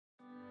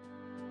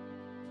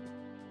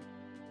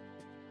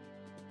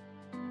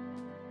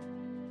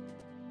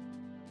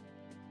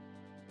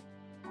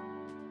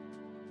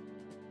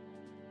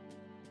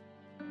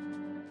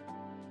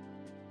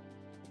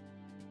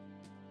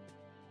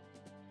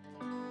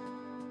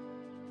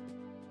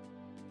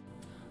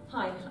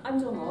Hi, I'm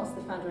Dawn Morse,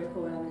 the founder of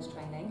Core Elements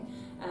Training.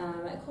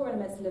 Core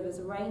Elements delivers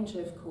a range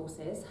of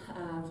courses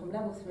from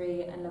level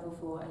 3 and level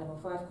 4 and level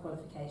 5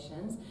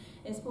 qualifications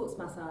in sports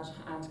massage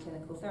and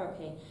clinical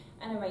therapy,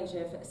 and a range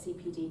of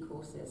CPD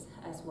courses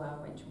as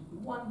well, ranging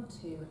from 1,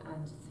 2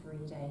 and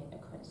 3 day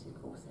accredited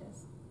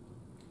courses.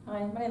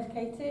 Hi, my name is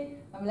Katie.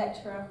 I'm a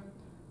lecturer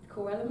at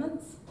Core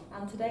Elements,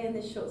 and today in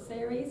this short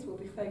series we'll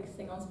be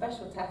focusing on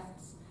special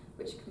tests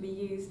which can be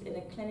used in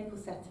a clinical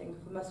setting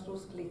for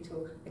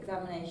musculoskeletal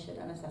examination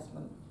and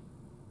assessment.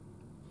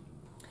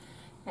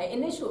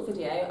 In this short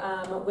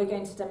video, we're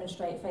going to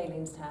demonstrate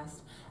Phalenes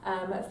test.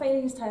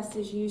 Phalenes test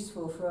is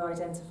useful for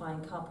identifying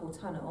carpal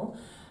tunnel,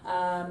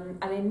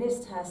 and in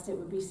this test it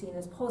would be seen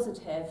as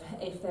positive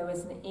if there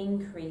was an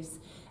increase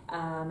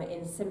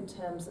in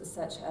symptoms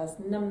such as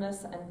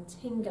numbness and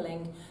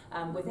tingling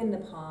within the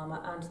palm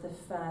and the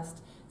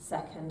first,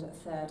 second,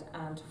 third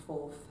and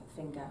fourth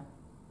finger.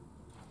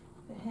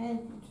 Here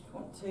you just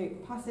want to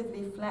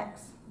passively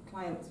flex the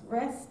client's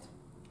wrist,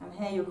 and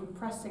here you're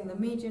compressing the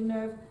median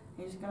nerve, and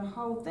you're just going to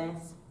hold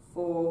this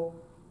for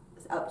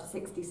up to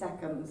 60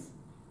 seconds.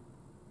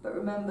 But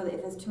remember that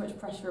if there's too much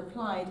pressure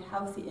applied,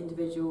 healthy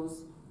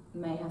individuals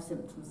may have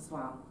symptoms as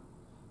well.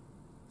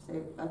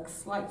 So a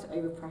slight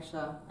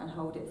overpressure and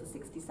hold it for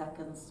 60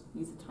 seconds,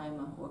 use a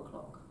timer or a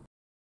clock.